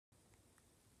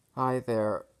Hi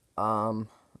there.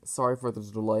 Sorry for the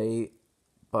delay,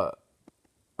 but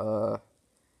uh,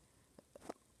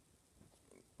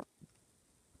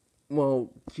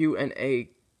 Q&A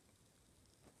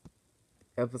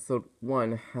episode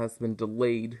 1 has been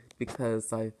delayed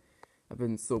because I've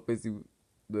been so busy with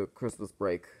the Christmas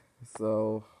break.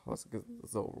 So let's get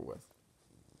this over with.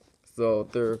 So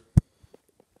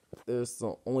there's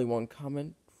only one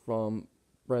comment from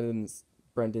Brendan's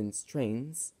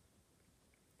Trains.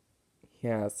 He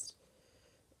asked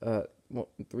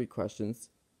three questions.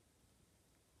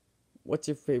 What's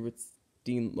your favorite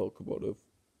steam locomotive?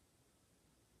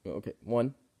 Okay,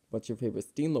 1. What's your favorite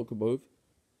steam locomotive?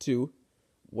 2.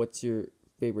 What's your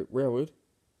favorite railroad?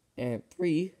 And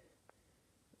 3.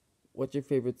 What's your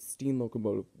favorite steam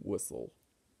locomotive whistle?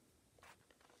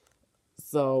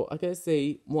 So I gotta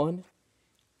say, 1.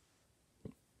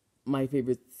 My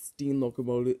favorite steam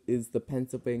locomotive is the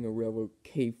Pennsylvania Railroad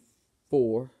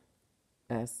K4S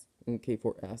and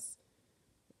K4S.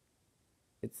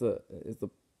 It's a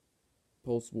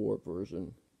post-war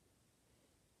version.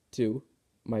 2.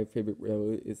 My favorite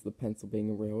railroad is the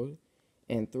Pennsylvania Railroad.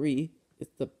 And 3 is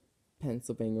the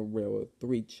Pennsylvania Railroad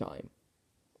 3 chime.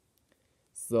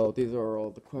 So these are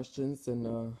all the questions,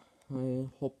 and I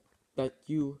hope that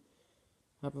you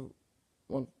have a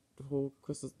wonderful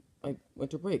Christmas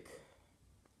winter break.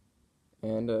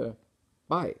 And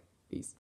bye. Peace.